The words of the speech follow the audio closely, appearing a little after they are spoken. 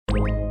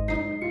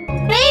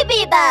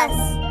baby bus.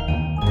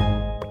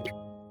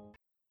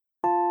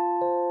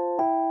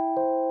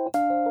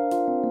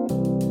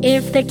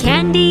 If the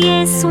candy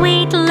is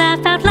sweet,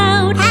 laugh out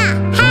loud.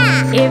 Ha,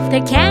 ha. If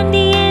the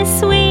candy is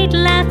sweet,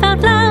 laugh out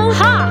loud.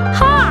 Ha,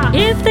 ha.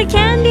 If the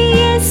candy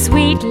is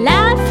sweet,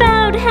 laugh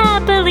out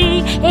happily.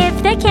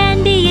 If the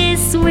candy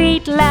is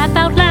sweet, laugh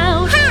out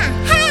loud. Ha,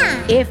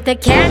 ha. If the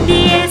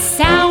candy is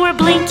sour,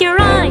 blink your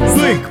eyes.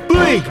 Blink,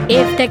 blink,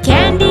 If the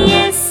candy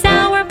is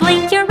sour,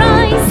 blink your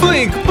eyes.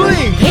 blink,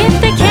 blink. If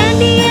the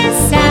candy is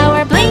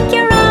sour, blink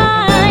your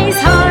eyes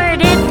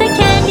hard. If the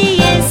candy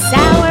is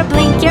sour,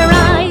 blink your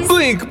eyes.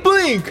 Blink,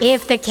 blink.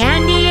 If the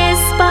candy is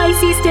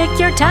spicy, stick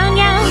your tongue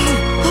out.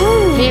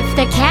 If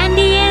the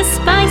candy is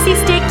spicy,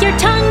 stick your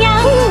tongue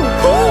out.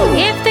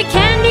 If the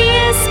candy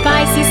is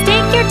spicy,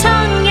 stick your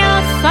tongue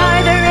out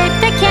farther. If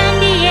the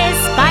candy is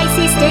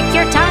spicy, stick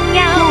your tongue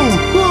out.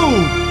 Woo,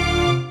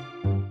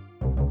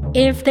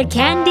 If the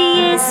candy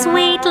is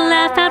sweet,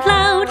 laugh out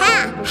loud.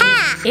 Ha,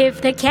 ha.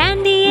 If the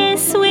candy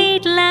is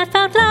sweet, laugh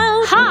out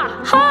loud.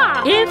 Ha,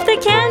 ha. If the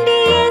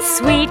candy is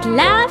sweet,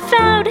 laugh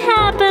out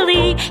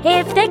happily.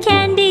 If the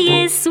candy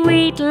is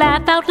sweet,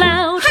 laugh out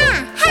loud.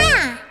 Ha,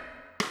 ha.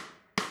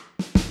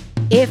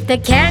 If the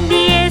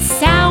candy is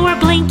sour,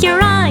 blink your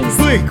eyes.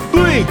 blink,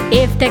 blink,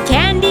 If the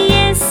candy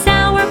is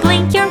sour,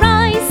 blink your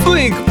eyes.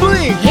 blink,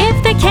 blink. If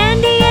the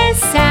candy is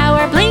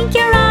sour, blink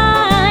your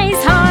eyes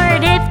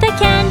hard. If the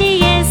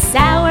candy is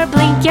sour,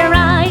 blink your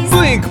eyes.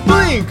 Blink,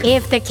 blink.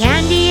 If the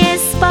candy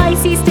is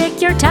spicy, stick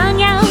your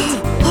tongue out.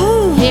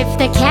 If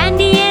the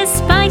candy is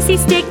spicy,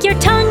 stick your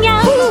tongue